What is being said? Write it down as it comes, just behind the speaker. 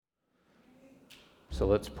So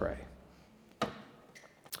let's pray.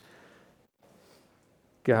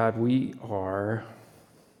 God, we are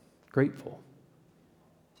grateful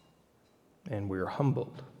and we're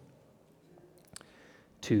humbled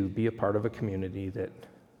to be a part of a community that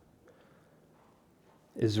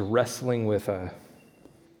is wrestling with a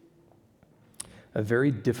very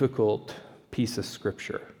difficult piece of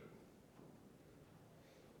Scripture.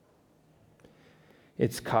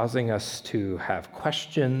 It's causing us to have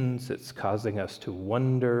questions, it's causing us to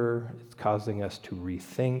wonder, it's causing us to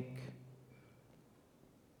rethink.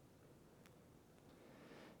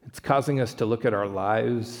 It's causing us to look at our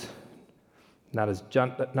lives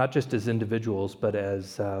not just as individuals, but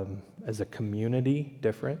as a community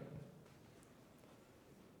different.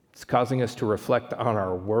 It's causing us to reflect on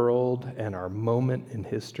our world and our moment in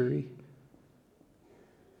history.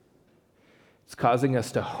 It's causing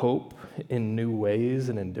us to hope in new ways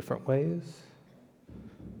and in different ways.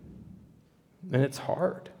 And it's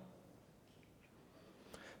hard.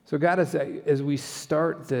 So God, as we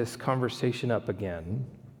start this conversation up again,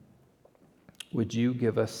 would you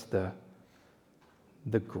give us the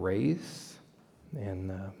grace and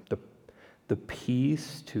the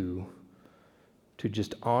peace to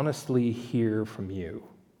just honestly hear from you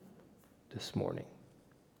this morning?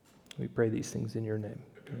 We pray these things in your name.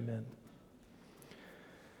 Amen.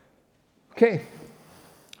 Okay,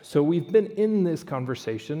 so we've been in this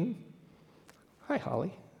conversation. Hi,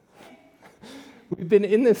 Holly. We've been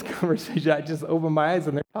in this conversation. I just opened my eyes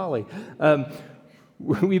and there's Holly.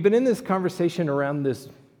 We've been in this conversation around this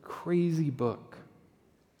crazy book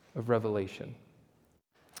of Revelation.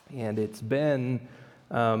 And it's been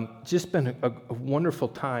just been a wonderful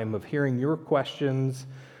time of hearing your questions.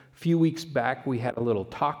 A few weeks back, we had a little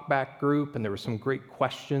talk back group, and there were some great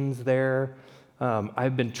questions there.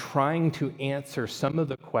 I've been trying to answer some of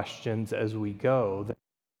the questions as we go,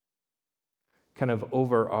 kind of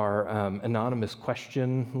over our anonymous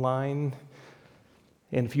question line.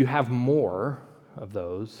 And if you have more of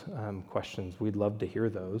those questions, we'd love to hear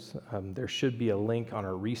those. There should be a link on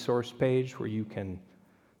our resource page where you can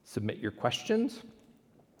submit your questions.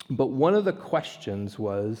 But one of the questions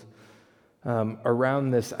was around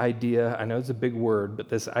this idea, I know it's a big word, but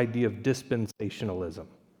this idea of dispensationalism.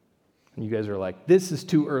 And you guys are like, this is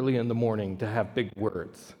too early in the morning to have big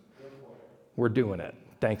words. We're doing it.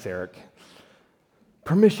 Thanks, Eric.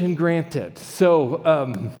 Permission granted.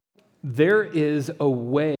 So there is a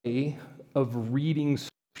way of reading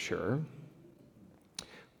Scripture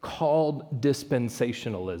called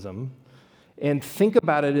dispensationalism. And think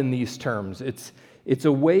about it in these terms. It's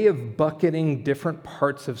a way of bucketing different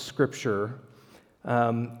parts of Scripture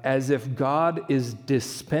as if God is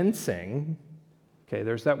dispensing, okay,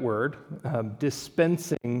 there's that word,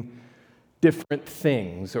 dispensing different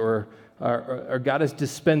things, or God is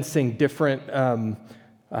dispensing different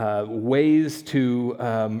ways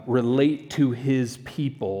to relate to his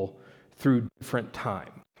people through different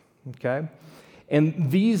time, okay? And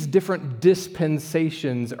these different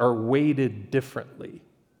dispensations are weighted differently.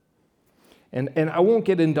 And I won't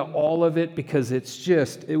get into all of it because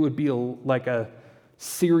it would be like a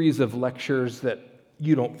series of lectures that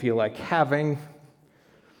you don't feel like having.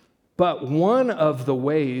 But one of the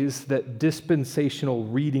ways that dispensational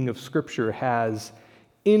reading of Scripture has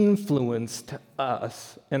influenced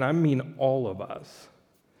us, and I mean all of us,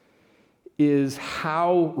 is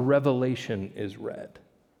how Revelation is read.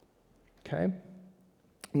 Okay?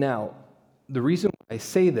 Now, the reason why I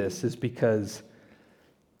say this is because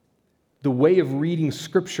the way of reading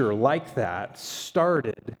Scripture like that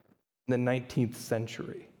started in the 19th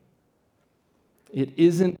century. It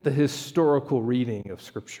isn't the historical reading of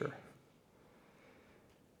Scripture.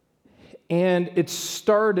 And it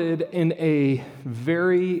started in a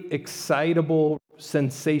very excitable,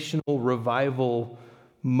 sensational revival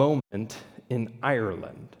moment in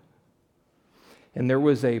Ireland. And there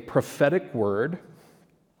was a prophetic word,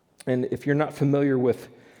 and if you're not familiar with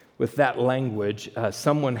that language,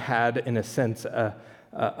 someone had, in a sense,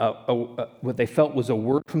 what they felt was a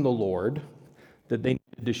word from the Lord that they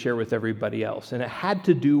needed to share with everybody else. And it had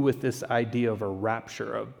to do with this idea of a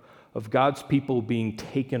rapture, of God's people being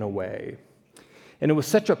taken away. And it was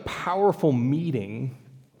such a powerful meeting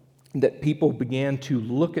that people began to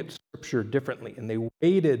look at Scripture differently. And they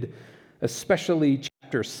weighted, especially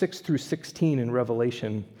chapters 6 through 16 in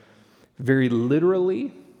Revelation, very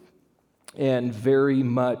literally and very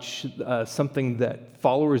much something that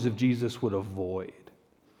followers of Jesus would avoid.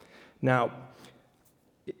 Now,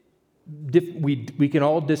 we can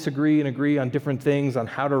all disagree and agree on different things, on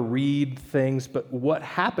how to read things, but what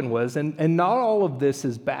happened was, and not all of this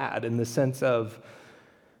is bad in the sense of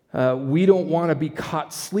we don't want to be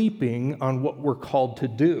caught sleeping on what we're called to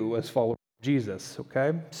do as followers of Jesus,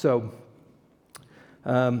 okay? So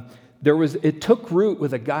it took root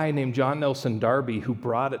with a guy named John Nelson Darby who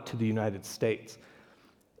brought it to the United States.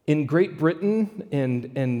 In Great Britain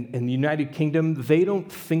and the United Kingdom, they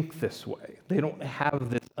don't think this way. They don't have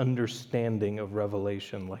this understanding of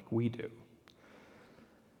Revelation like we do.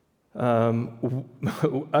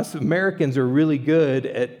 Us Americans are really good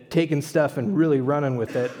at taking stuff and really running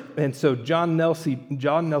with it. And so John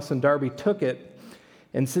Nelson Darby took it,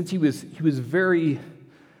 and since he was very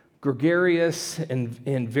gregarious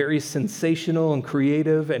and very sensational and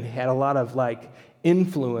creative and had a lot of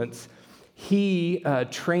influence, he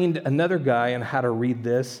trained another guy on how to read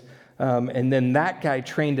this, and then that guy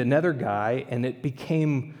trained another guy, and it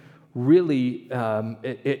became really,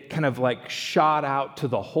 it kind of shot out to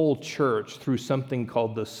the whole church through something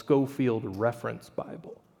called the Schofield Reference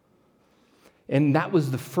Bible. And that was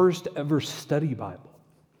the first ever study Bible.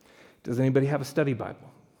 Does anybody have a study Bible?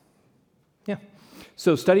 Yeah.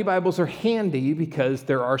 So study Bibles are handy because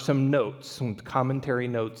there are some notes, some commentary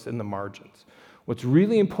notes in the margins. What's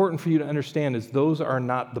really important for you to understand is those are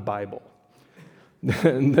not the Bible.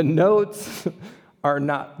 The notes are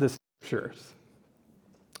not the scriptures.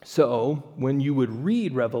 So when you would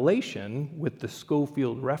read Revelation with the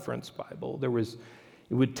Schofield Reference Bible,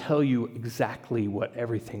 it would tell you exactly what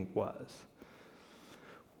everything was,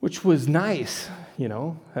 which was nice,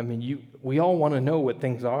 I mean, we all want to know what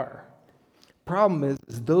things are. Problem is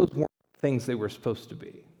those weren't things they were supposed to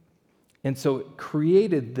be. And so it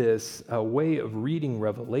created this way of reading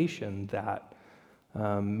Revelation that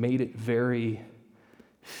made it very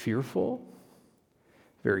fearful,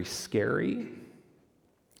 very scary.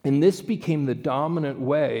 And this became the dominant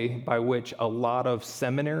way by which a lot of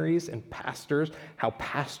seminaries and how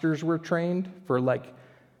pastors were trained for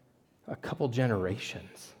a couple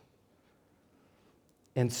generations.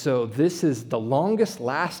 And so this is the longest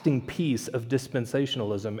lasting piece of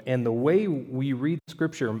dispensationalism. And the way we read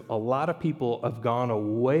Scripture, a lot of people have gone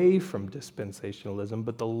away from dispensationalism,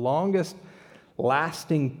 but the longest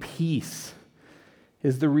lasting piece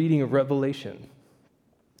is the reading of Revelation,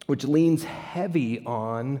 which leans heavy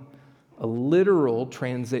on a literal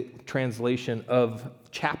translation of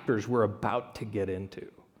chapters we're about to get into.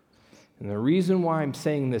 And the reason why I'm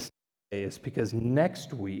saying this today is because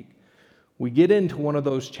next week, we get into one of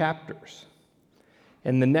those chapters.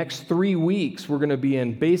 And the next 3 weeks, we're going to be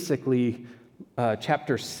in basically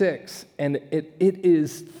chapter 6. And it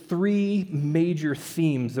is 3 major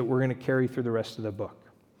themes that we're going to carry through the rest of the book.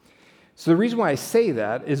 So the reason why I say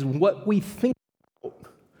that is what we think about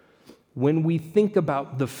when we think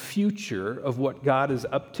about the future of what God is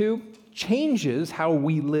up to changes how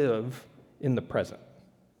we live in the present.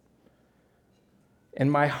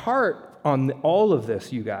 And my heart on all of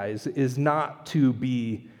this, you guys, is not to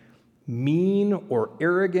be mean or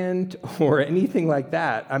arrogant or anything like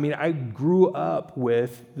that. I mean, I grew up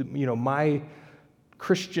with, my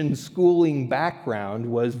Christian schooling background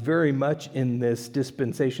was very much in this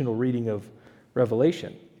dispensational reading of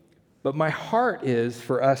Revelation. But my heart is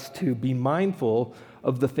for us to be mindful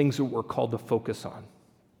of the things that we're called to focus on.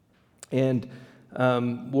 And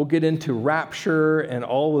we'll get into rapture and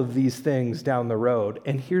all of these things down the road.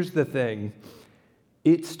 And here's the thing.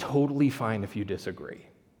 It's totally fine if you disagree.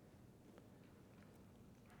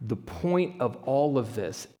 The point of all of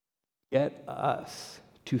this is to get us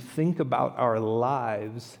to think about our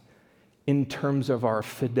lives in terms of our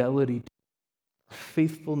fidelity,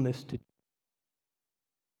 faithfulness to.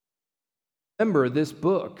 Remember, this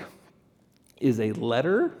book is a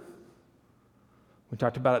letter. We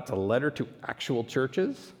talked about it's a letter to actual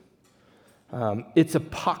churches. It's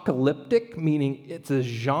apocalyptic, meaning it's a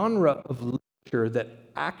genre of literature that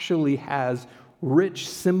actually has rich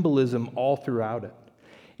symbolism all throughout it.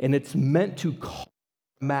 And it's meant to call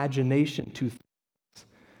imagination to things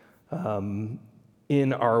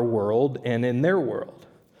in our world and in their world.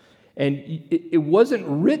 And it wasn't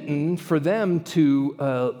written for them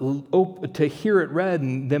to hear it read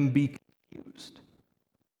and them be confused.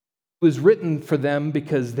 It was written for them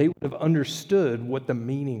because they would have understood what the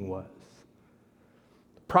meaning was.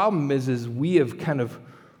 The problem is we have kind of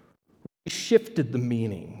shifted the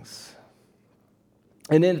meanings.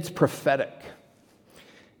 And then it's prophetic.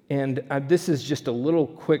 And this is just a little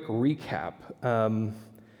quick recap.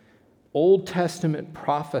 Old Testament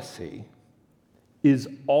prophecy is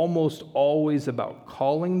almost always about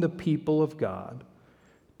calling the people of God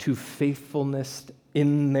to faithfulness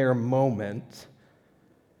in their moment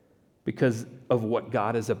because of what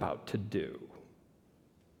God is about to do.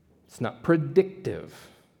 It's not predictive.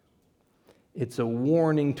 It's a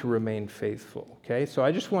warning to remain faithful, okay? So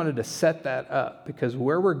I just wanted to set that up because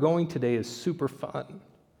where we're going today is super fun.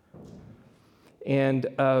 And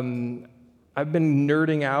I've been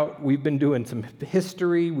nerding out. We've been doing some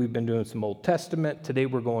history. We've been doing some Old Testament. Today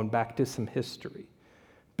we're going back to some history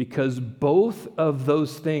because both of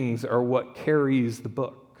those things are what carries the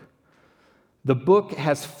book. The book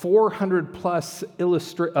has 400 plus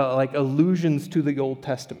allusions to the Old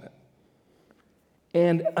Testament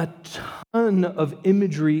and a ton of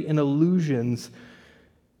imagery and allusions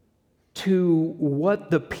to what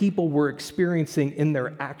the people were experiencing in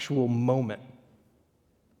their actual moment.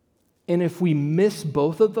 And if we miss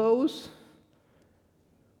both of those,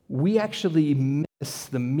 we actually miss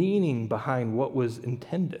the meaning behind what was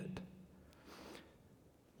intended.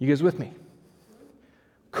 You guys with me?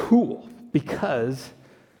 Cool, because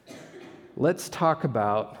let's talk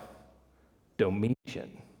about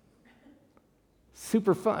Domitian.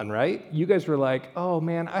 Super fun, right? You guys were like, oh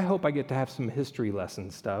man, I hope I get to have some history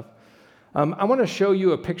lesson stuff. I want to show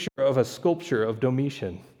you a picture of a sculpture of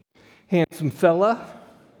Domitian. Handsome fella,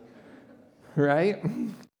 right?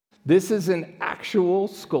 This is an actual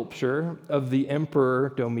sculpture of the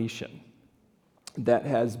Emperor Domitian that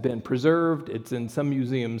has been preserved. It's in some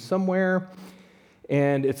museum somewhere,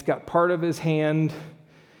 and it's got part of his hand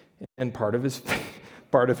and part of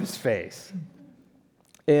his face.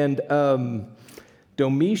 And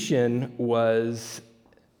Domitian was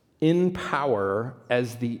in power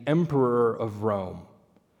as the emperor of Rome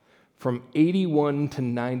from 81 to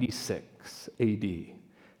 96 AD.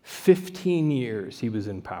 15 years he was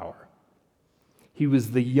in power. He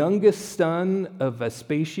was the youngest son of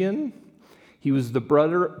Vespasian. He was the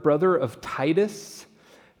brother of Titus.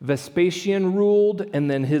 Vespasian ruled, and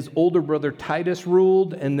then his older brother Titus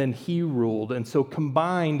ruled, and then he ruled. And so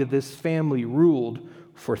combined, this family ruled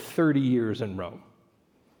for 30 years in Rome.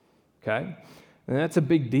 Okay? And that's a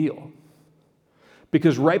big deal.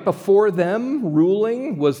 Because right before them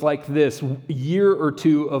ruling was like this year or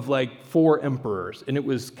two of like 4 emperors. And it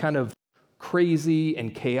was kind of crazy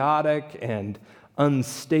and chaotic and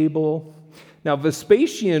unstable. Now,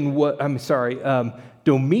 Domitian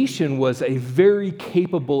was a very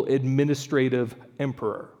capable administrative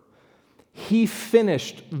emperor. He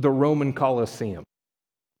finished the Roman Colosseum.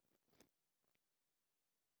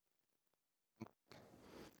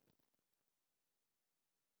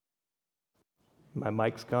 My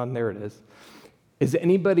mic's gone. There it is. Has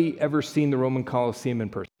anybody ever seen the Roman Colosseum in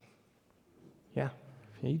person? Yeah.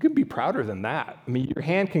 You could be prouder than that. I mean, your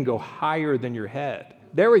hand can go higher than your head.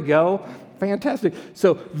 There we go. Fantastic.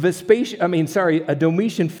 So Domitian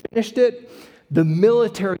finished it. The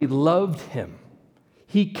military loved him.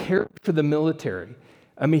 He cared for the military.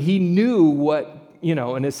 I mean, he knew what, in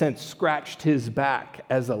a sense, scratched his back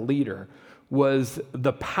as a leader was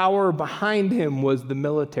the power behind him was the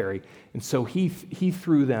military. And so he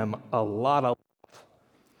threw them a lot of love.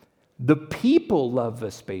 The people loved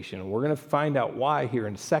Vespasian. We're going to find out why here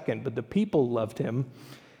in a second, but the people loved him.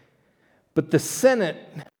 But the Senate,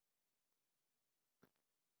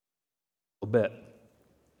 a bit.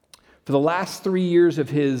 For the last 3 years of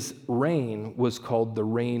his reign was called the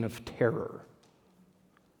Reign of Terror.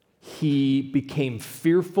 He became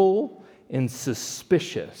fearful and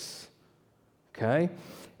suspicious. Okay?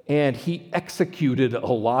 And he executed a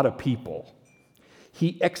lot of people.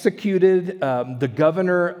 He executed the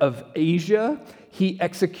governor of Asia. He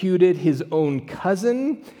executed his own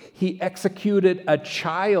cousin. He executed a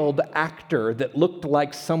child actor that looked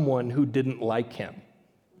like someone who didn't like him.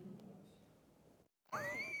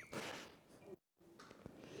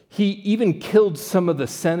 He even killed some of the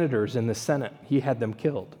senators in the Senate. He had them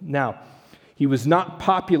killed. Now, he was not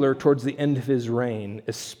popular towards the end of his reign,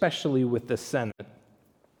 especially with the Senate.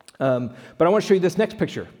 But I want to show you this next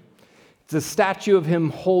picture. It's a statue of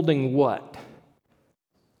him holding what?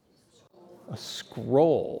 A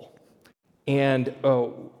scroll. And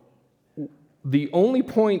the only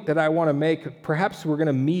point that I want to make, perhaps we're going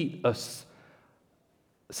to meet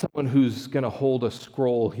someone who's going to hold a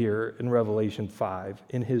scroll here in Revelation 5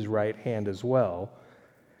 in his right hand as well.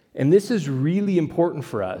 And this is really important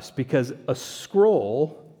for us because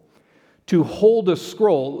to hold a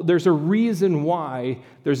scroll, there's a reason why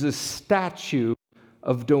there's a statue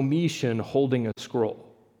of Domitian holding a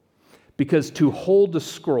scroll. Because to hold a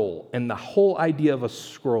scroll, and the whole idea of a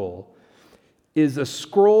scroll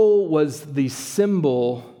was the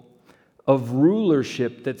symbol of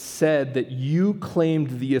rulership that said that you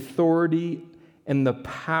claimed the authority and the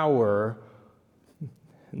power,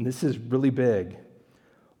 and this is really big,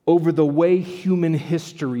 over the way human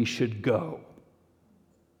history should go.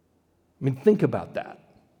 I mean, think about that.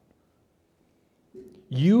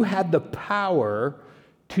 You had the power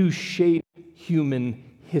to shape human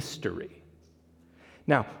history.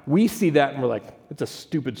 Now, we see that and we're like, it's a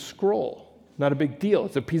stupid scroll. Not a big deal.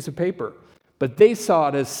 It's a piece of paper. But they saw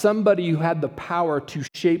it as somebody who had the power to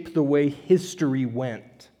shape the way history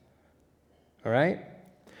went. All right?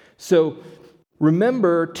 So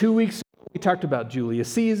remember, 2 weeks ago, we talked about Julius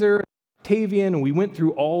Caesar, Octavian, and we went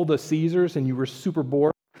through all the Caesars, and you were super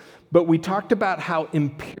bored. But we talked about how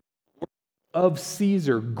imperial of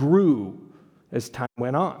Caesar grew as time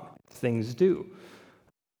went on. Things do.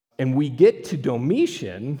 And we get to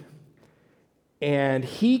Domitian, and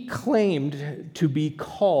he claimed to be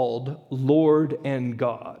called Lord and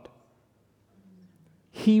God.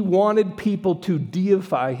 He wanted people to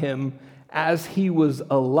deify him as he was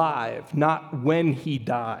alive, not when he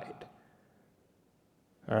died.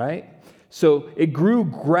 All right? So it grew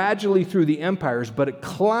gradually through the empires, but it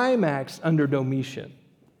climaxed under Domitian.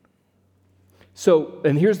 So,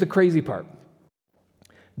 and here's the crazy part.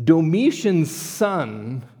 Domitian's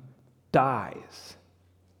son dies.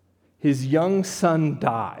 His young son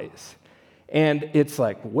dies. And it's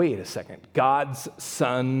like, wait a second, God's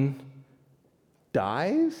son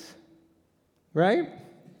dies? Right?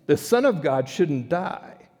 The Son of God shouldn't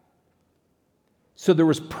die. So there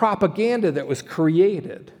was propaganda that was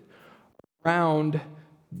created around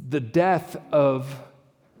the death of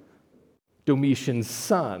Domitian's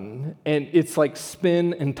son, and it's like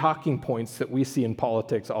spin and talking points that we see in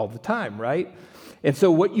politics all the time, right? And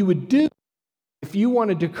so what you would do if you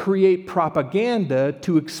wanted to create propaganda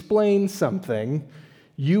to explain something,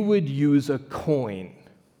 you would use a coin.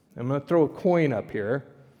 I'm going to throw a coin up here.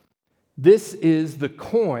 This is the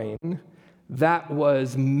coin that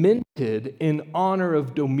was minted in honor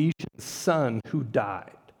of Domitian's son who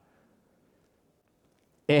died.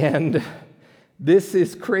 And this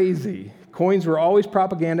is crazy. Coins were always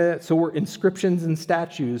propaganda, so were inscriptions and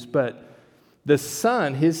statues, but his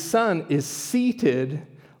son is seated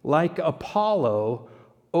like Apollo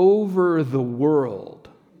over the world.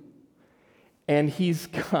 And he's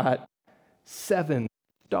got 7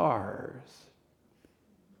 stars.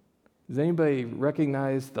 Does anybody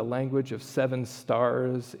recognize the language of 7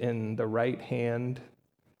 stars in the right hand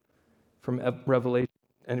from Revelation?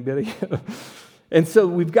 Anybody? And so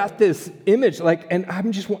we've got this image, and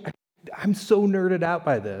I'm so nerded out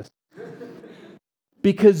by this.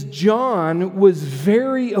 Because John was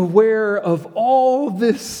very aware of all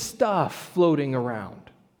this stuff floating around.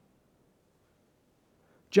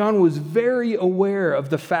 John was very aware of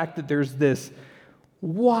the fact that there's this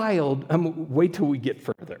wild, wait till we get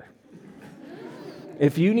further.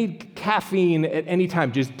 If you need caffeine at any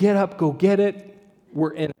time, just get up, go get it.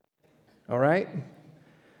 We're in it. All right?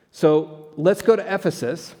 So let's go to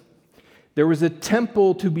Ephesus. There was a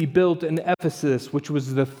temple to be built in Ephesus, which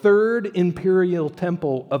was the 3rd imperial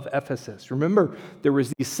temple of Ephesus. Remember, there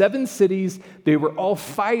was these 7 cities. They were all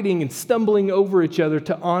fighting and stumbling over each other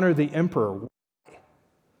to honor the emperor. Why?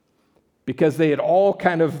 Because they had all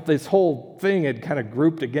this whole thing had kind of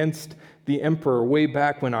grouped against the emperor way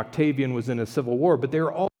back when Octavian was in a civil war. But they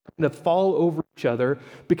were all to fall over each other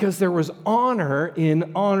because there was honor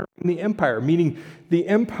in honoring the empire, meaning the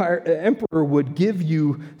emperor would give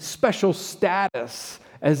you special status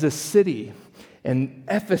as a city. And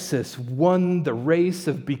Ephesus won the race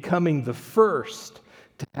of becoming the first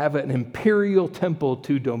to have an imperial temple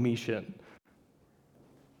to Domitian.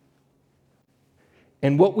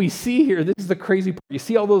 And what we see here, this is the crazy part. You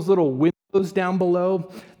see all those little windows down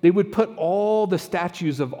below? They would put all the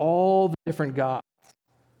statues of all the different gods.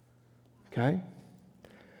 Okay?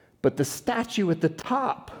 But the statue at the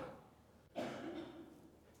top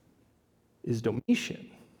is Domitian.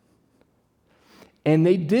 And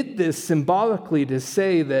they did this symbolically to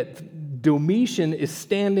say that Domitian is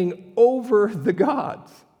standing over the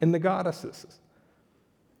gods and the goddesses.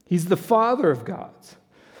 He's the father of gods.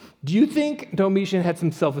 Do you think Domitian had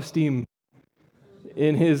some self-esteem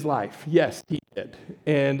in his life? Yes, he did.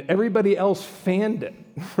 And everybody else fanned it,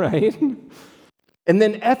 right? And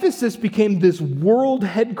then Ephesus became this world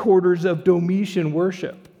headquarters of Domitian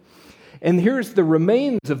worship. And here's the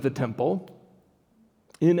remains of the temple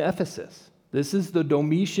in Ephesus. This is the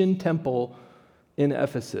Domitian temple in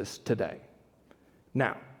Ephesus today.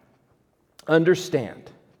 Now,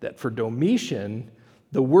 understand that for Domitian,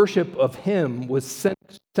 the worship of him was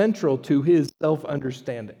central to his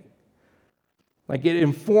self-understanding. Like it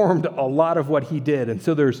informed a lot of what he did. And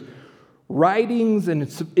so there's writings and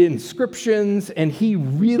inscriptions, and he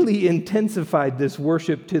really intensified this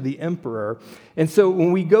worship to the emperor. And so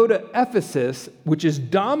when we go to Ephesus, which is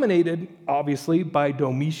dominated, obviously, by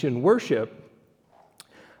Domitian worship,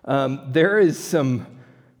 there is some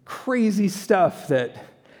crazy stuff that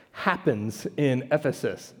happens in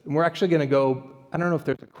Ephesus. And we're actually going to go, I don't know if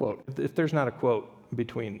there's a quote. If there's not a quote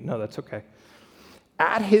between, no, that's okay.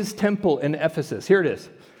 At his temple in Ephesus, here it is.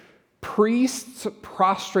 Priests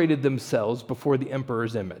prostrated themselves before the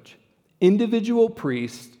emperor's image. Individual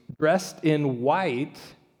priests dressed in white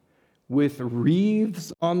with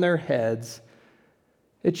wreaths on their heads.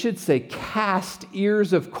 It should say, cast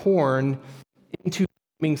ears of corn into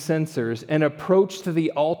flaming censers and approached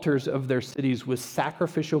the altars of their cities with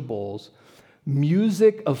sacrificial bowls.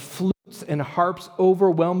 Music of flutes and harps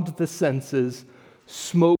overwhelmed the senses.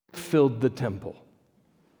 Smoke filled the temple.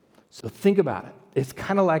 So think about it. It's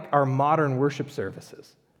kind of like our modern worship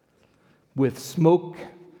services with smoke.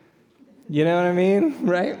 You know what I mean?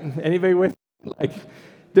 Right? Anybody with? Like,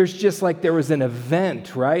 there's just like there was an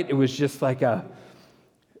event, right? It was just like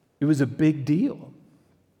it was a big deal.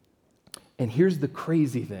 And here's the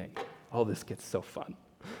crazy thing. Oh, this gets so fun.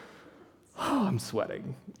 Oh, I'm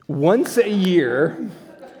sweating. Once a year,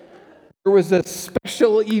 there was a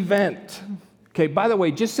special event. Okay, by the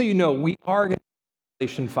way, just so you know, we are going to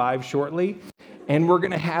Revelation 5 shortly, and we're going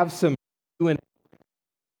to have some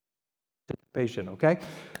participation, okay?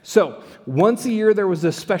 So, once a year, there was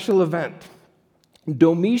a special event.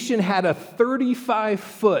 Domitian had a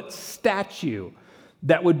 35-foot statue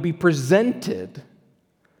that would be presented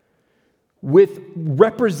with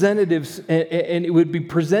representatives, and it would be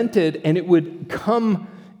presented, and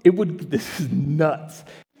this is nuts,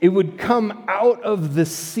 it would come out of the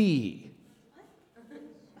sea.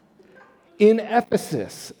 In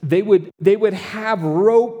Ephesus, they would have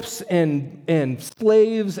ropes and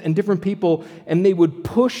slaves and different people, and they would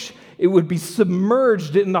push, it would be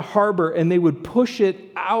submerged in the harbor, and they would push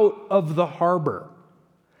it out of the harbor.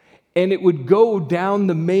 And it would go down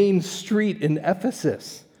the main street in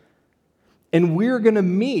Ephesus. And we're going to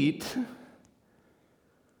meet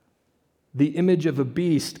the image of a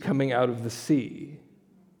beast coming out of the sea.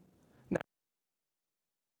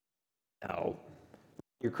 No,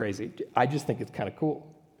 you're crazy. I just think it's kind of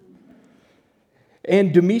cool.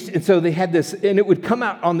 And Domitian, so they had this, and it would come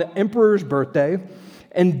out on the emperor's birthday,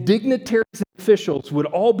 and dignitaries and officials would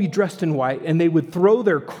all be dressed in white, and they would throw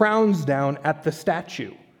their crowns down at the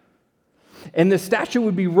statue. And the statue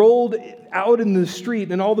would be rolled out in the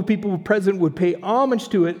street, and all the people present would pay homage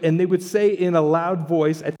to it, and they would say in a loud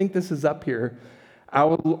voice, I think this is up here,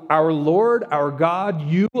 our Lord, our God,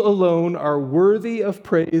 you alone are worthy of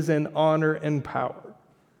praise and honor and power.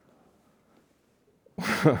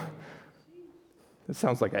 That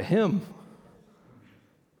sounds like a hymn.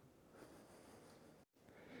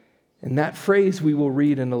 And that phrase we will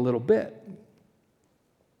read in a little bit.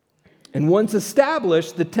 And once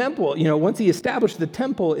established the temple, once he established the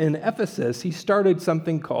temple in Ephesus, he started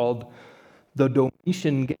something called the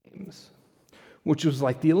Domitian Games, which was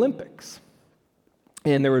like the Olympics.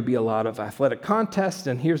 And there would be a lot of athletic contests.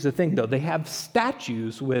 And here's the thing, though. They have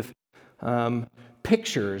statues with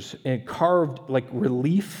pictures and carved like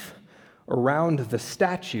relief around the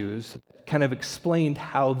statues, kind of explained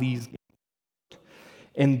how these games worked.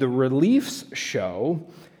 And the reliefs show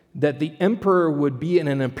that the emperor would be in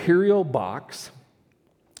an imperial box,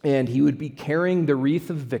 and he would be carrying the wreath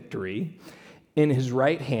of victory in his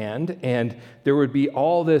right hand, and there would be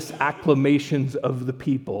all this acclamations of the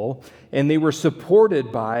people, and they were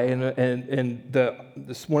supported by,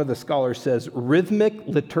 one of the scholars says, rhythmic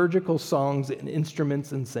liturgical songs and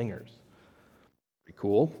instruments and singers. Pretty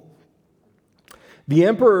cool. The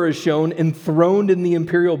emperor is shown enthroned in the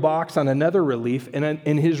imperial box on another relief, and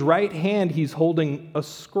in his right hand he's holding a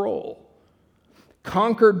scroll.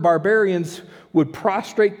 Conquered barbarians would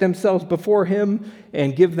prostrate themselves before him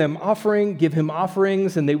and give him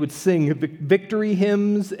offerings, and they would sing victory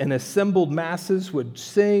hymns, and assembled masses would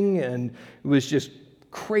sing, and it was just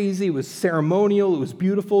crazy. It was ceremonial. It was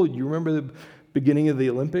beautiful. You remember the beginning of the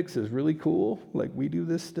Olympics is really cool. Like, we do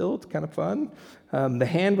this still. It's kind of fun. The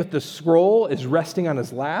hand with the scroll is resting on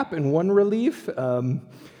his lap in one relief. And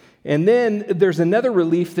then there's another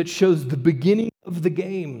relief that shows the beginning of the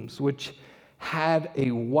games, which had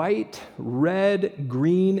a white, red,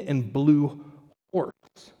 green, and blue horse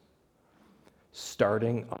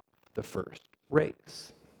starting off the first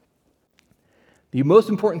race. The most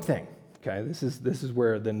important thing, okay, this is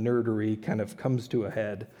where the nerdery kind of comes to a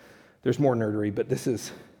head. There's more nerdery, but this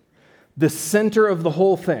is the center of the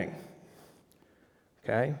whole thing.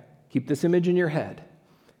 Okay? Keep this image in your head.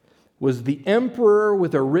 Was the emperor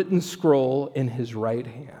with a written scroll in his right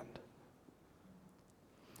hand.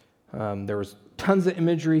 There was tons of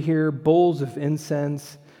imagery here, bowls of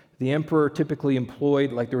incense. The emperor typically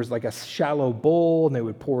employed, there was a shallow bowl, and they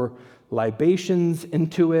would pour libations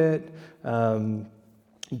into it.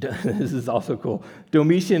 This is also cool.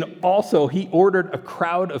 Domitian also, he ordered a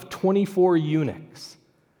crowd of 24 eunuchs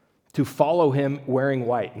to follow him wearing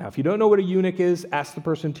white. Now, if you don't know what a eunuch is, ask the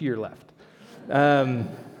person to your left. And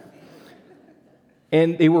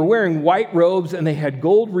they were wearing white robes, and they had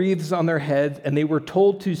gold wreaths on their heads, and they were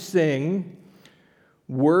told to sing,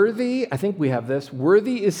 "Worthy," I think we have this,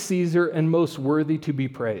 "Worthy is Caesar and most worthy to be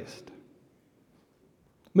praised."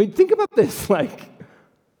 I mean, think about this, like,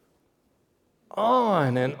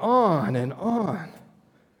 on and on and on.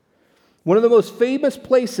 One of the most famous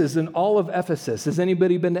places in all of Ephesus. Has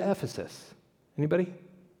anybody been to Ephesus? Anybody?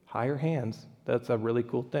 Higher hands. That's a really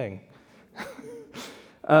cool thing.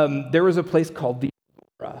 There was a place called the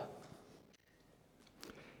Agora.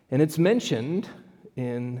 And it's mentioned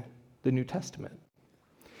in the New Testament.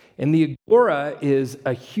 And the Agora is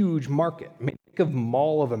a huge market. I mean, think of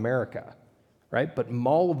Mall of America, right? But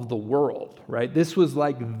Mall of the world, right? This was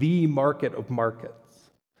like the market of markets.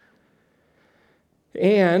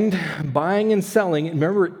 And buying and selling,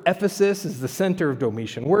 remember Ephesus is the center of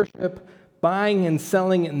Domitian worship. Buying and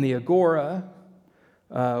selling in the Agora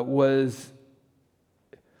there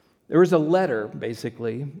was a letter,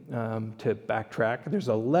 basically, to backtrack. There's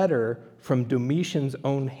a letter from Domitian's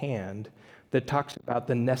own hand that talks about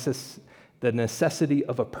the necessity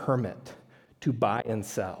of a permit to buy and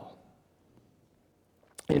sell.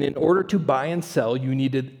 And in order to buy and sell, you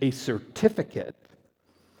needed a certificate.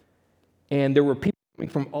 And there were people coming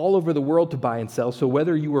from all over the world to buy and sell. So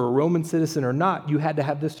whether you were a Roman citizen or not, you had to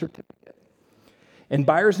have this certificate. And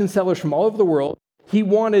buyers and sellers from all over the world, he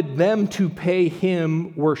wanted them to pay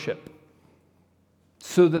him worship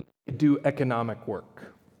so that they could do economic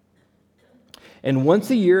work. And once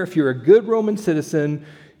a year, if you're a good Roman citizen,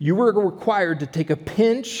 you were required to take a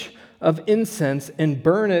pinch of incense and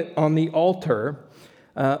burn it on the altar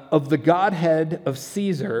of the Godhead of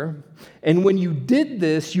Caesar. And when you did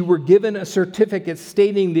this, you were given a certificate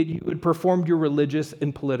stating that you had performed your religious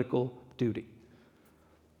and political duty.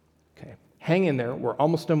 Okay, hang in there. We're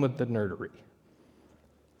almost done with the nerdery.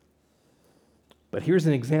 But here's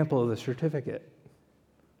an example of the certificate.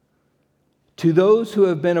 To those who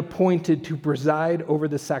have been appointed to preside over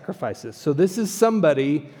the sacrifices. So this is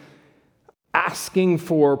somebody asking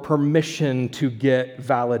for permission to get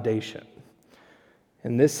validation.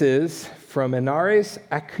 And this is from Inaris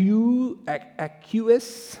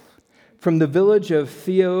Acuus, from the village of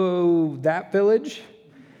that village,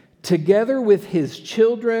 together with his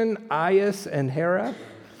children, Aias and Hera,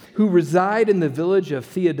 who reside in the village of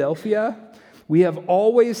Theodelphia. We have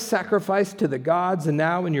always sacrificed to the gods, and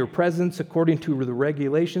now in your presence, according to the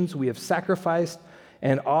regulations, we have sacrificed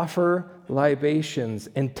and offer libations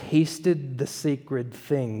and tasted the sacred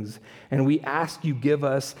things. And we ask you give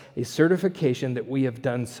us a certification that we have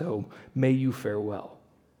done so. May you fare well.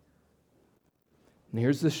 And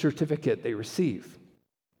here's the certificate they receive.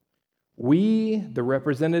 We, the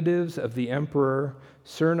representatives of the emperor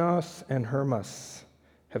Cernos and Hermas,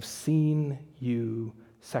 have seen you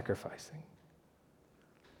sacrificing.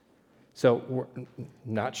 So we're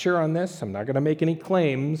not sure on this. I'm not going to make any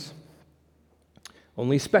claims.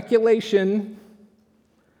 Only speculation.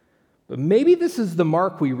 But maybe this is the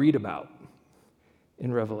mark we read about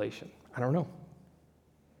in Revelation. I don't know.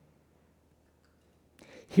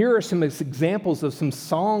 Here are some examples of some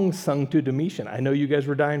songs sung to Domitian. I know you guys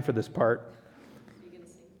were dying for this part. Are you going to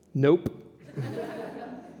sing? Nope.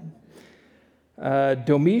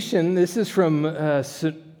 Domitian, this is from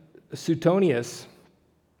Suetonius.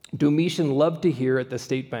 Domitian loved to hear at the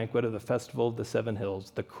state banquet of the festival of the Seven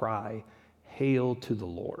Hills the cry, "Hail to the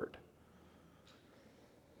Lord."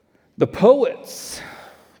 The poets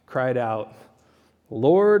cried out,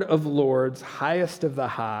 "Lord of lords, highest of the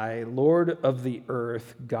high, Lord of the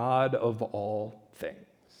earth, God of all things."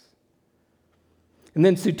 And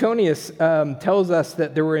then Suetonius tells us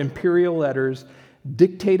that there were imperial letters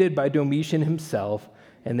dictated by Domitian himself,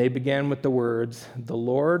 and they began with the words, "The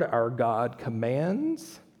Lord our God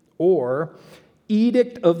commands," or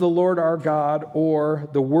 "Edict of the Lord our God," or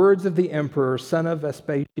 "The words of the emperor, son of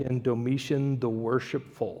Vespasian, Domitian the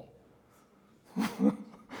worshipful."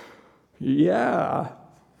 Yeah.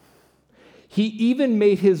 He even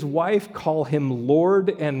made his wife call him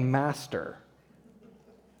Lord and Master.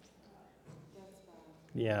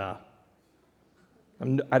 Yeah.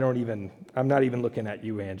 I'm not even looking at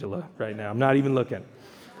you, Angela, right now. I'm not even looking.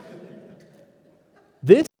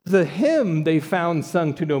 This is a hymn they found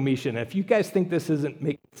sung to Domitian. If you guys think this isn't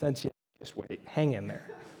making sense yet, just wait. Hang in there.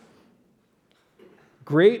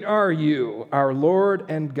 Great are you, our Lord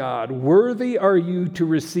and God. Worthy are you to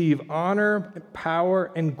receive honor, power,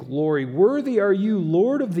 and glory. Worthy are you,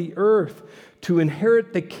 Lord of the earth, to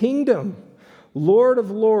inherit the kingdom. Lord of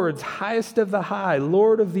lords, highest of the high,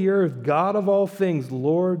 Lord of the earth, God of all things,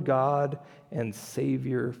 Lord God and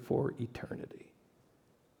Savior for eternity.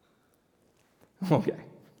 Okay.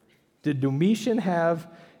 Did Domitian have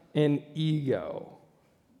an ego?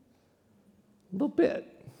 A little bit.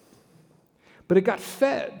 But it got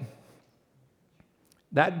fed.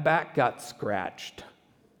 That back got scratched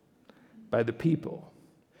by the people.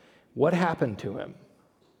 What happened to him?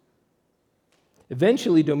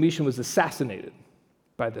 Eventually, Domitian was assassinated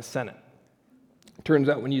by the Senate. Turns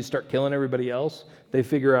out when you start killing everybody else, they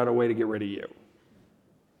figure out a way to get rid of you.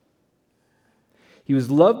 He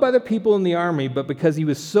was loved by the people in the army, but because he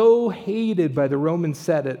was so hated by the Roman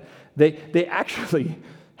Senate, they actually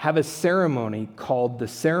have a ceremony called the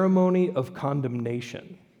Ceremony of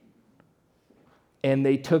Condemnation. And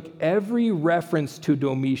they took every reference to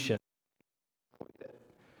Domitian.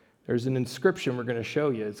 There's an inscription we're going to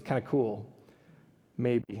show you. It's kind of cool.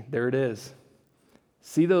 Maybe. There it is.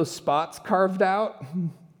 See those spots carved out?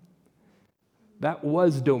 That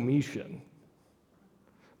was Domitian.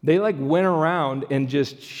 They went around and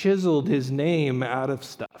just chiseled his name out of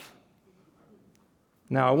stuff.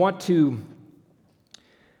 Now I want to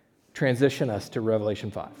transition us to Revelation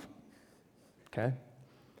 5. Okay?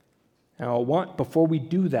 Now before we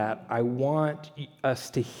do that, I want us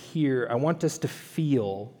to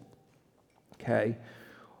feel, okay,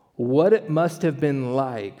 what it must have been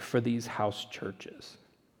like for these house churches.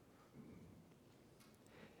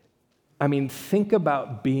 I mean, think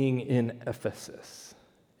about being in Ephesus,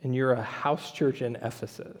 and you're a house church in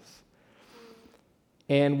Ephesus,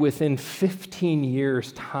 and within 15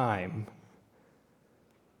 years' time,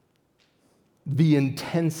 the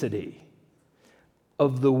intensity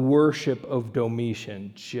of the worship of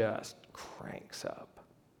Domitian just cranks up.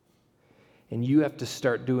 And you have to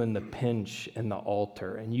start doing the pinch and the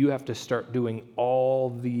altar, and you have to start doing all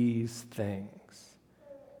these things.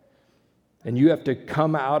 And you have to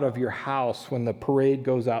come out of your house when the parade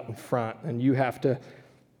goes out in front, and you have to.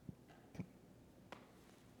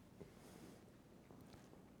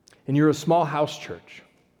 And you're a small house church,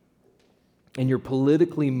 and you're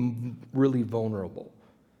politically really vulnerable.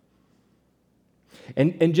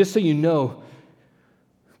 And just so you know,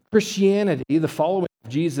 Christianity, the following of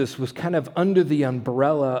Jesus, was kind of under the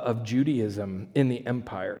umbrella of Judaism in the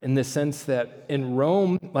empire, in the sense that in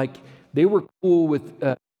Rome, they were cool with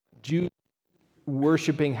Jews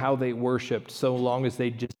worshiping how they worshiped so long as they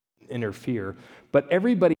just didn't interfere. But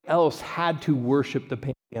everybody else had to worship the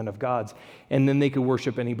pantheon of gods, and then they could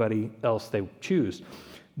worship anybody else they choose.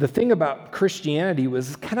 The thing about Christianity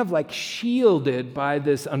was kind of shielded by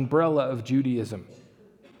this umbrella of Judaism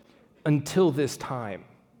until this time.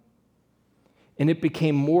 And it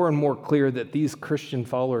became more and more clear that these Christian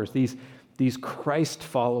followers, these Christ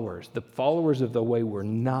followers, the followers of the way, were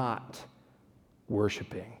not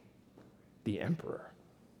worshiping the emperor.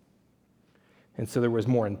 And so there was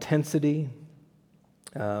more intensity,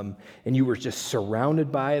 and you were just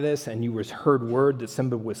surrounded by this, and you heard word that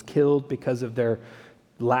somebody was killed because of their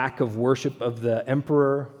lack of worship of the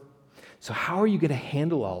emperor. So how are you going to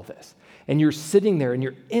handle all this? And you're sitting there, and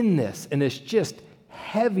you're in this, and it's just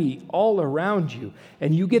heavy all around you,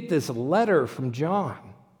 and you get this letter from John.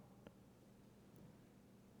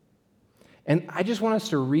 And I just want us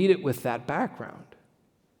to read it with that background.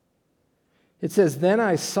 It says, "Then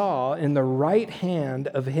I saw in the right hand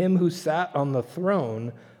of him who sat on the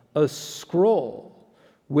throne a scroll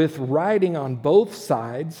with writing on both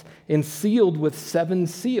sides and sealed with 7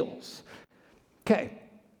 seals." Okay,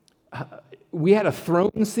 we had a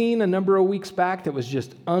throne scene a number of weeks back that was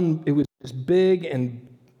just big and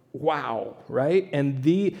wow, right? And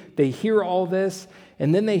they hear all this,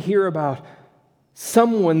 and then they hear about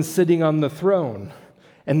someone sitting on the throne.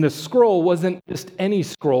 And the scroll wasn't just any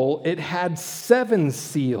scroll, it had 7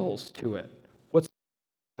 seals to it. What's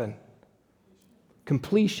 7?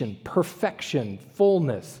 Completion, perfection,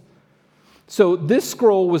 fullness. So this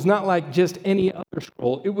scroll was not like just any other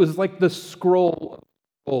scroll. It was like the scroll of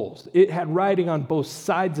scrolls. It had writing on both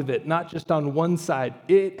sides of it, not just on one side.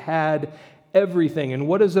 It had everything. And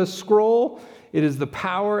what is a scroll? It is the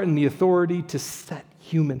power and the authority to set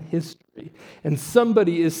human history. And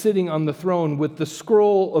somebody is sitting on the throne with the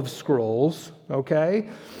scroll of scrolls, okay?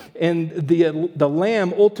 And the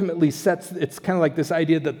Lamb ultimately sets, it's kind of like this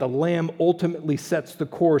idea that the Lamb ultimately sets the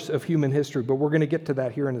course of human history, but we're going to get to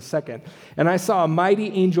that here in a second. And I saw a mighty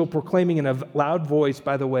angel proclaiming in a loud voice.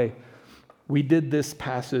 By the way, we did this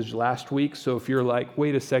passage last week, so if you're like,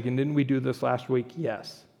 wait a second, didn't we do this last week?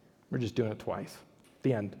 Yes. We're just doing it twice.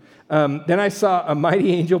 The end. Then I saw a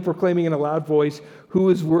mighty angel proclaiming in a loud voice, "Who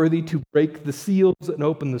is worthy to break the seals and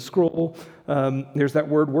open the scroll?" There's that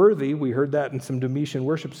word worthy. We heard that in some Domitian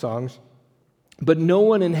worship songs. But no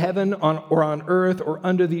one in heaven or on earth or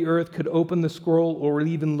under the earth could open the scroll or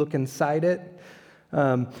even look inside it.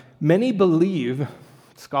 Many believe,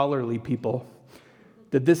 scholarly people,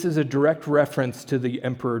 that this is a direct reference to the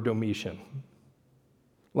Emperor Domitian.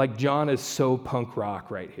 Like John is so punk rock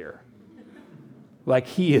right here. Like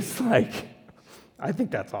he is like, I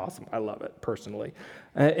think that's awesome. I love it personally.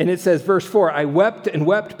 And it says, verse 4, "I wept and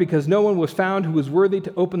wept because no one was found who was worthy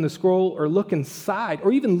to open the scroll or look inside,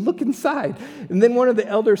 or even look inside. And then one of the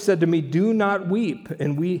elders said to me, 'Do not weep.'"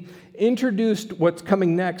 And we introduced what's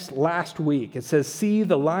coming next last week. It says, "See,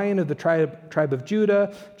 the Lion of the tribe of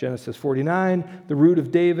Judah," Genesis 49, "the Root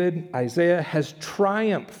of David," Isaiah, "has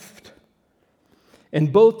triumphed."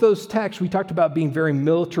 In both those texts, we talked about being very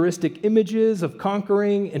militaristic images of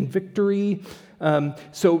conquering and victory.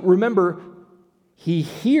 So remember, he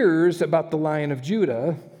hears about the Lion of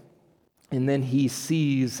Judah, and then he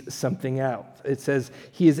sees something else. It says,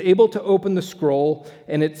 he is able to open the scroll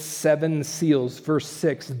and its 7 seals. Verse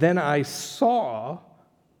 6, "Then I saw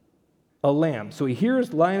a lamb." So he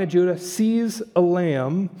hears Lion of Judah, sees a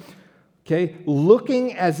lamb, okay,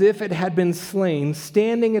 looking as if it had been slain,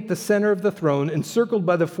 standing at the center of the throne, encircled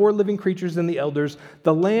by the 4 living creatures and the elders.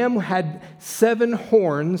 The lamb had 7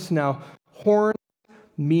 horns. Now, horns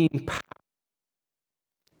mean power.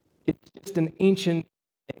 It's just an ancient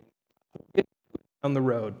thing on the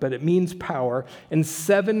road, but it means power. And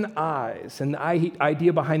 7 eyes. And the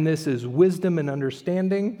idea behind this is wisdom and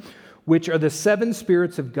understanding, which are the 7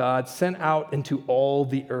 spirits of God sent out into all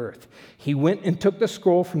the earth. He went and took the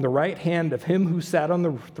scroll from the right hand of him who sat on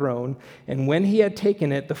the throne, and when he had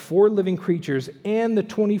taken it, the 4 living creatures and the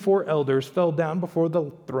 24 elders fell down before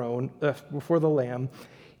the throne, before the Lamb.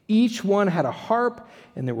 Each one had a harp,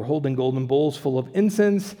 and they were holding golden bowls full of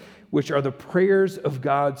incense, which are the prayers of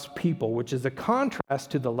God's people, which is a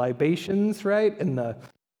contrast to the libations, right? And the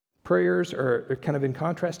prayers are kind of in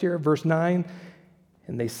contrast here. Verse 9,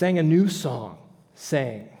 "And they sang a new song,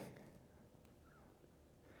 saying,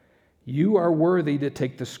 'You are worthy to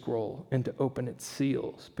take the scroll and to open its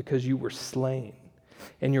seals, because you were slain.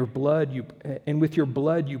 And with your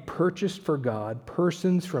blood you purchased for God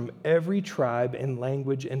persons from every tribe and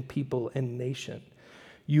language and people and nation.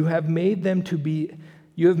 You have made them to be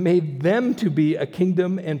a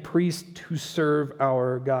kingdom and priests who serve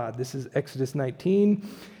our God.'" This is Exodus 19.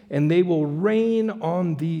 "And they will reign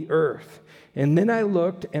on the earth. And then I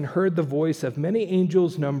looked and heard the voice of many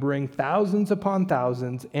angels numbering thousands upon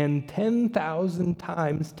thousands and 10,000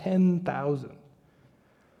 times 10,000.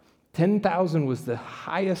 10,000 was the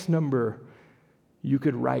highest number you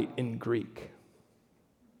could write in Greek.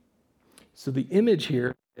 So the image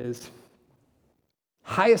here is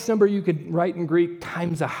highest number you could write in Greek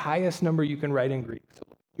times the highest number you can write in Greek. So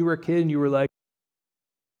when you were a kid and you were like,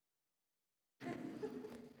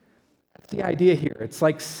 that's the idea here. It's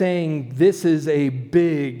like saying this is a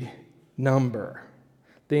big number.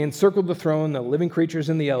 They encircled the throne, the living creatures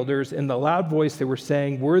and the elders. In the loud voice they were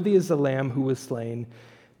saying, "Worthy is the Lamb who was slain."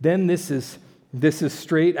 Then this is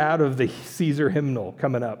straight out of the Caesar hymnal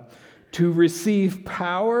coming up. "To receive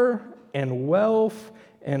power and wealth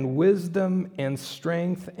and wisdom and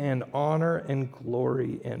strength and honor and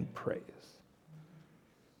glory and praise."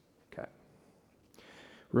 Okay.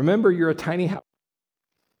 Remember, you're a tiny house.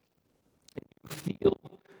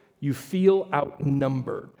 You feel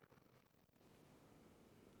outnumbered.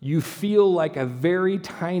 You feel like a very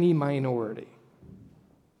tiny minority.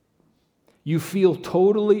 You feel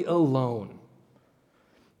totally alone.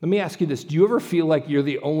 Let me ask you this. Do you ever feel like you're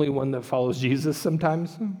the only one that follows Jesus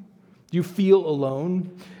sometimes? Do you feel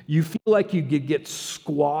alone? You feel like you could get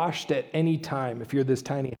squashed at any time if you're this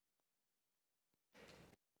tiny.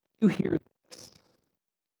 You hear this.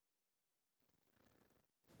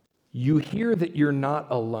 You hear that you're not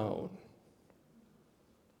alone.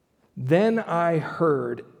 Then I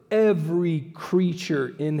heard every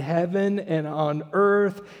creature in heaven and on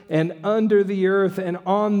earth and under the earth and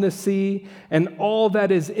on the sea and all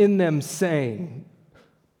that is in them saying,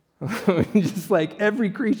 just like every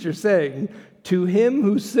creature saying, "To him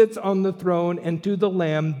who sits on the throne and to the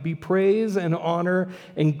Lamb be praise and honor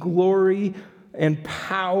and glory and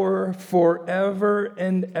power forever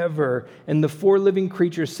and ever." And the 4 living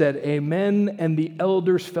creatures said, "Amen," and the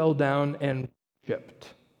elders fell down and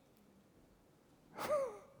worshiped.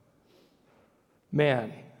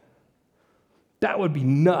 Man, that would be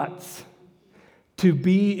nuts to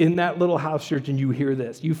be in that little house church and you hear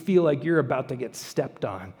this. You feel like you're about to get stepped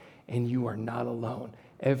on, and you are not alone.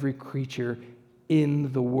 Every creature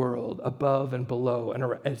in the world, above and below, and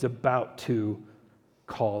is about to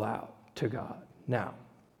call out to God. Now,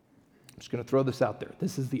 I'm just going to throw this out there.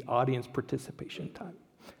 This is the audience participation time.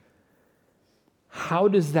 How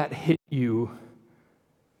does that hit you?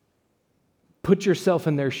 Put yourself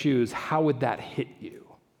in their shoes. How would that hit you?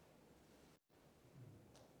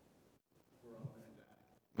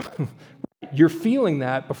 You're feeling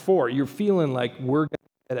that before. You're feeling like we're going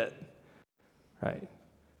to get it. Right?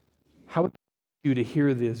 How would it hit you to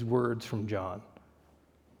hear these words from John?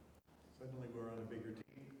 Suddenly we're on a bigger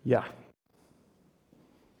team. Yeah.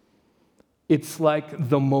 It's like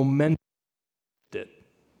the momentum,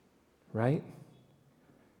 right?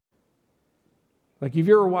 Like, if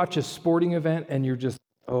you ever watch a sporting event and you're just,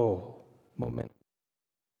 momentum.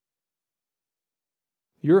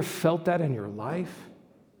 You ever felt that in your life?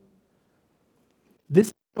 This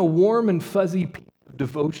is a warm and fuzzy piece of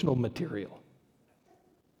devotional material.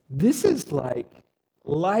 This is like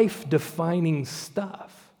life-defining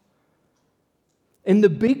stuff. And the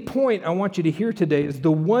big point I want you to hear today is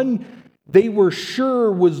the one they were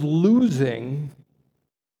sure was losing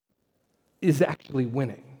is actually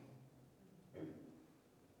winning.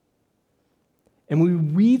 And we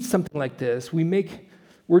read something like this,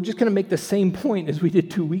 we're just going to make the same point as we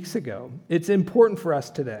did 2 weeks ago. It's important for us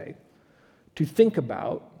today to think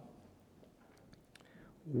about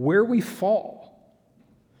where we fall,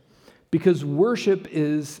 because worship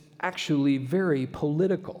is actually very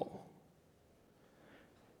political.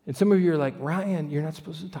 And some of you are like, Ryan, you're not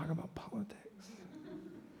supposed to talk about politics.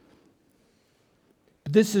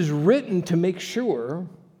 But this is written to make sure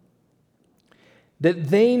that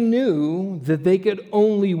they knew that they could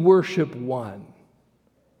only worship one,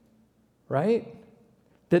 right?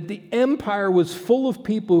 That the empire was full of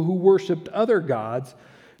people who worshiped other gods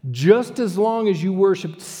just as long as you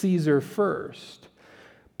worshiped Caesar first.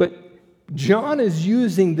 But John is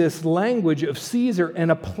using this language of Caesar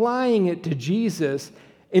and applying it to Jesus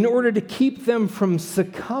in order to keep them from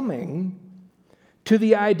succumbing to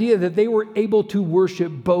the idea that they were able to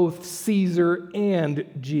worship both Caesar and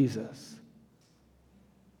Jesus.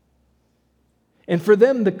 And for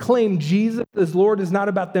them, the claim Jesus as Lord is not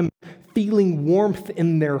about them feeling warmth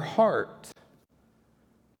in their heart.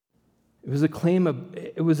 It was a claim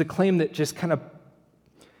that just kind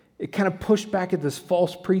of pushed back at this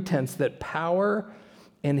false pretense that power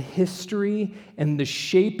and history and the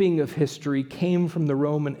shaping of history came from the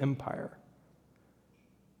Roman Empire,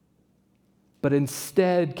 but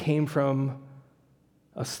instead came from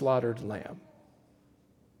a slaughtered lamb.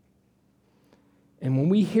 And when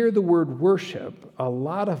we hear the word worship, a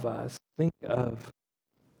lot of us think of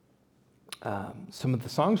some of the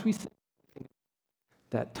songs we sing,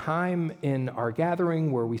 that time in our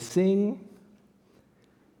gathering where we sing.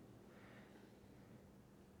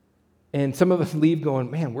 And some of us leave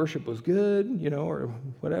going, man, worship was good, or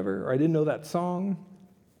whatever, or I didn't know that song.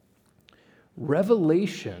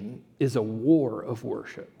 Revelation is a war of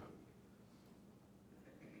worship.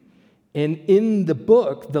 And in the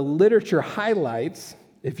book, the literature highlights,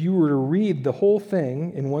 if you were to read the whole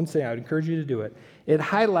thing in one sitting, I would encourage you to do it. It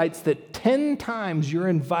highlights that 10 times you're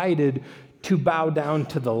invited to bow down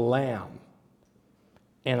to the Lamb.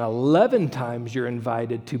 And 11 times you're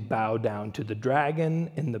invited to bow down to the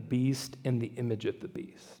dragon and the beast and the image of the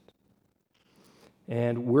beast.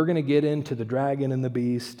 And we're going to get into the dragon and the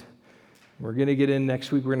beast. We're going to get in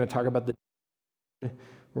next week. We're going to talk about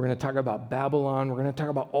we're going to talk about Babylon. We're going to talk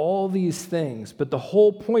about all these things. But the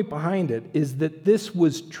whole point behind it is that this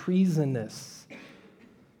was treasonous.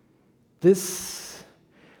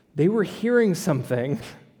 They were hearing something,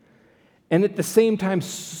 and at the same time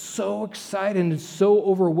so excited and so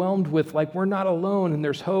overwhelmed with, like, we're not alone and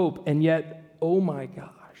there's hope. And yet, oh my gosh,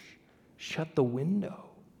 shut the window,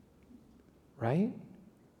 right?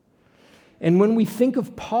 And when we think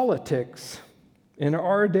of politics in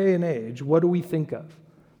our day and age, what do we think of?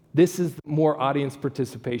 This is more audience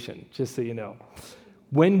participation, just so you know.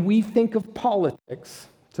 When we think of politics,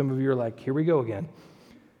 some of you are like, here we go again.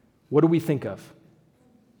 What do we think of?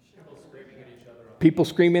 People screaming at each other. People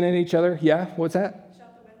screaming at each other? Yeah, what's that?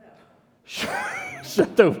 Shut the window.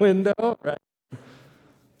 Shut the window, right?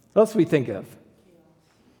 What else do we think of?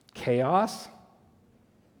 Chaos.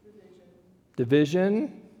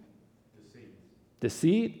 Division.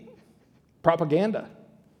 Deceit. Propaganda.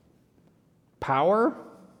 Power.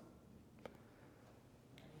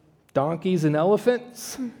 Donkeys and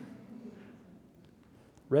elephants.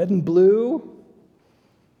 Red and blue.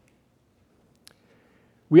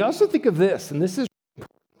 We also think of this, and this is,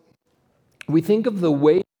 we think of the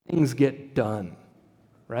way things get done,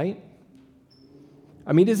 right?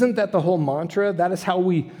 I mean, isn't that the whole mantra? That is how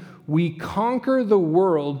we We conquer the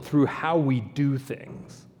world through how we do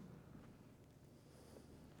things.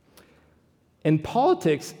 And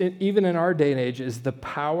politics, even in our day and age, is the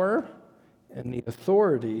power and the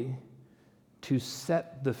authority to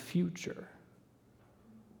set the future.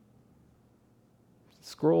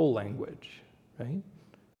 Scroll language, right?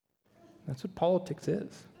 That's what politics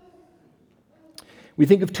is. We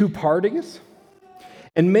think of two parties,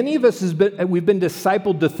 and many of us we've been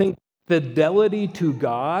discipled to think fidelity to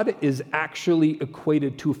God is actually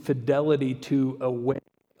equated to fidelity to a way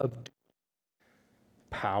of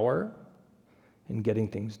power and getting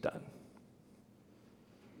things done.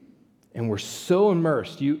 And we're so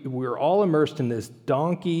immersed. We're all immersed in this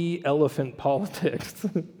donkey elephant politics.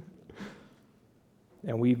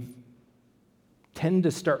 And we tend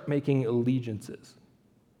to start making allegiances.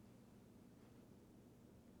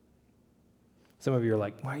 Some of you are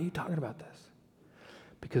like, why are you talking about this?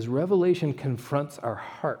 Because Revelation confronts our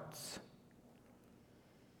hearts.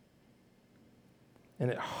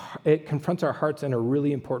 And it confronts our hearts in a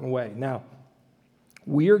really important way. Now,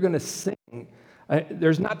 we are going to sing.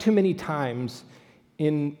 There's not too many times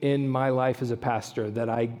in my life as a pastor that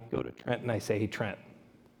I go to Trent and I say, hey, Trent,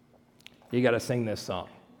 you got to sing this song.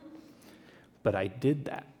 But I did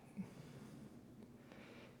that.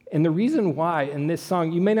 And the reason why in this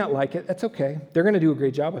song, you may not like it, that's okay. They're going to do a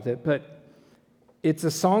great job with it, but it's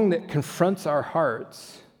a song that confronts our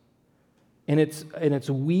hearts, and it's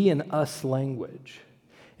we and us language.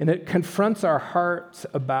 And it confronts our hearts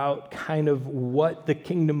about kind of what the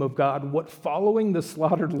kingdom of God, what following the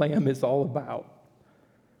slaughtered lamb is all about.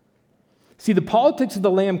 See, the politics of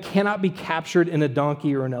the lamb cannot be captured in a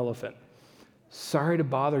donkey or an elephant. Sorry to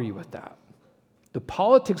bother you with that. The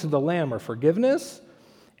politics of the lamb are forgiveness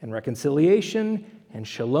and reconciliation and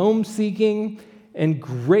shalom seeking. And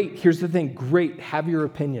great, here's the thing, great, have your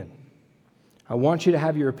opinion. I want you to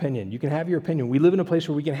have your opinion. You can have your opinion. We live in a place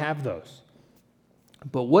where we can have those.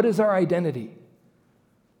 But what is our identity?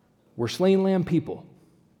 We're slain lamb people.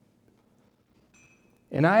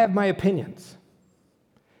 And I have my opinions.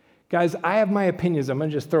 Guys, I have my opinions. I'm going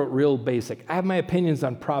to just throw it real basic. I have my opinions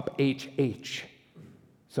on Prop HH.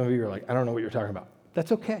 Some of you are like, I don't know what you're talking about.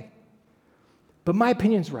 That's okay. But my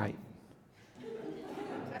opinion's right.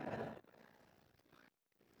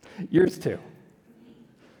 Yours too.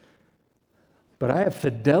 But I have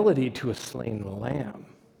fidelity to a slain lamb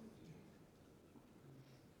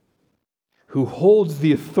who holds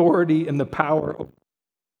the authority and the power of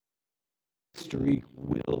history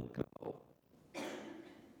will go.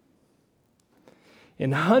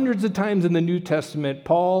 And hundreds of times in the New Testament,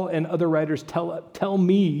 Paul and other writers tell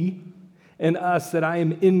me and us that I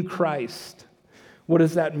am in Christ. What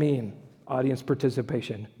does that mean? Audience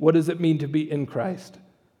participation. What does it mean to be in Christ?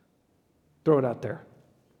 Throw it out there.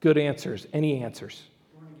 Good answers. Any answers?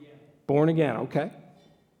 Born again. Born again, okay.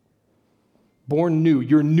 Born new.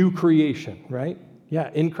 You're new creation, right? Yeah,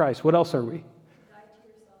 in Christ. What else are we?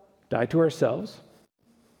 Die to ourselves.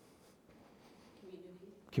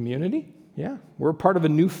 Community. Yeah. We're part of a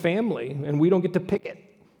new family, and we don't get to pick it.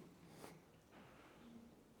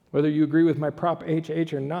 Whether you agree with my Prop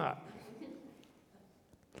HH or not.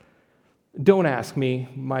 Don't ask me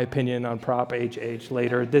my opinion on Prop HH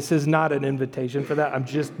later. This is not an invitation for that. I'm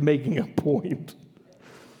just making a point.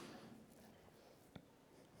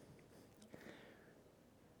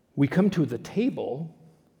 We come to the table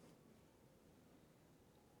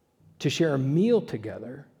to share a meal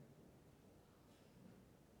together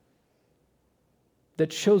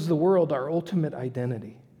that shows the world our ultimate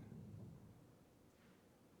identity.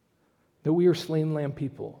 That we are slain lamb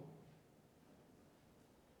people.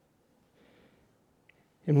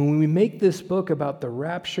 And when we make this book about the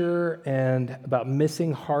rapture and about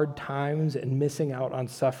missing hard times and missing out on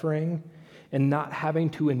suffering and not having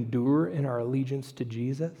to endure in our allegiance to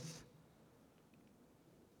Jesus,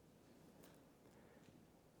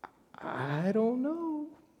 I don't know.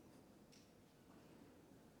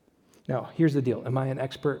 Now, here's the deal. Am I an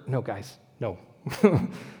expert? No, guys, no.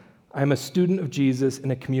 I'm a student of Jesus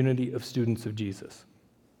in a community of students of Jesus.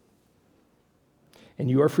 And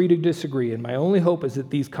you are free to disagree. And my only hope is that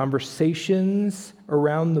these conversations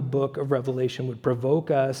around the book of Revelation would provoke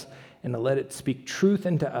us and to let it speak truth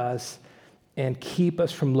into us and keep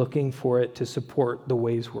us from looking for it to support the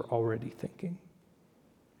ways we're already thinking.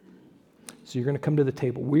 So you're going to come to the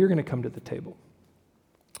table. We're going to come to the table.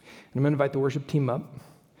 And I'm going to invite the worship team up.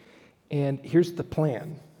 And here's the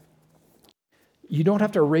plan. You don't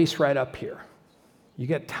have to race right up here. You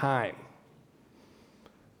get time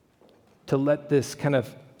to let this kind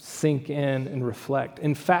of sink in and reflect.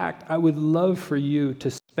 In fact, I would love for you to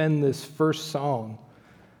spend this first song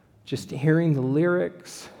just hearing the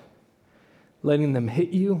lyrics letting them hit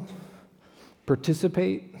you,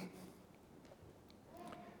 participate.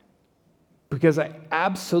 Because I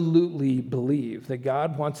absolutely believe that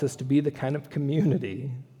God wants us to be the kind of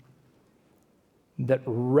community that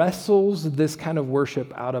wrestles this kind of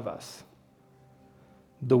worship out of us.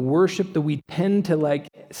 The worship that we tend to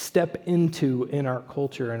step into in our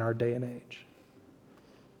culture in our day and age.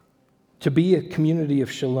 To be a community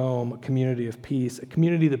of shalom, a community of peace, a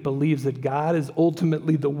community that believes that God is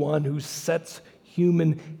ultimately the one who sets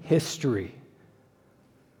human history.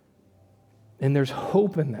 And there's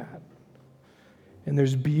hope in that. And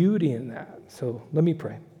there's beauty in that. So let me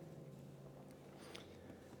pray.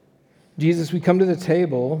 Jesus, we come to the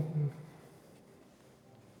table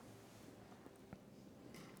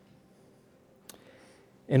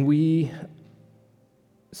and we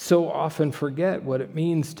so often forget what it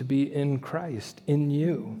means to be in Christ, in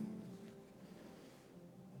you.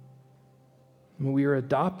 We are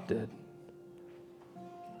adopted.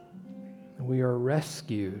 We are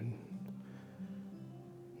rescued.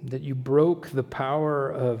 That you broke the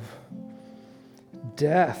power of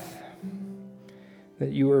death.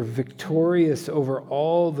 That you are victorious over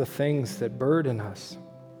all the things that burden us.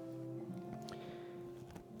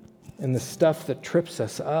 And the stuff that trips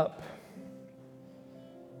us up.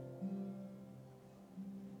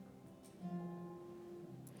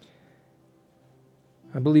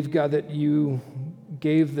 I believe, God, that you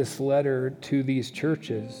gave this letter to these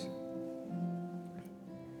churches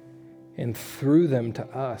and through them to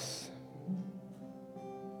us.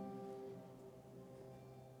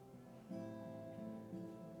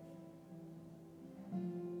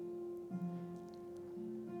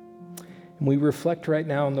 And we reflect right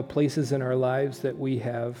now on the places in our lives that we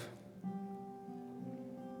have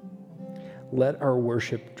let our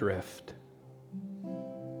worship drift.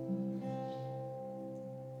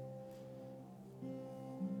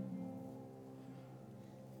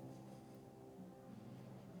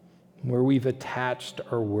 Where we've attached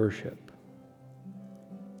our worship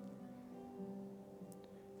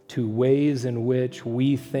to ways in which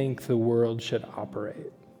we think the world should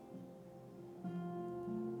operate,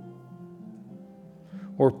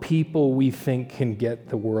 or people we think can get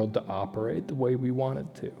the world to operate the way we want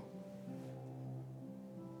it to.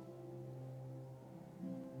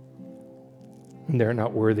 And they're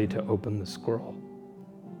not worthy to open the scroll.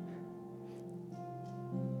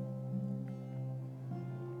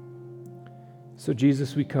 So,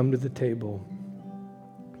 Jesus, we come to the table,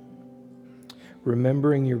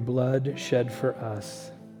 remembering your blood shed for us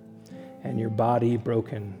and your body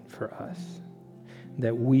broken for us,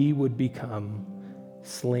 that we would become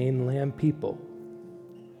slain lamb people.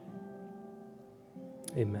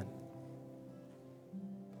 Amen.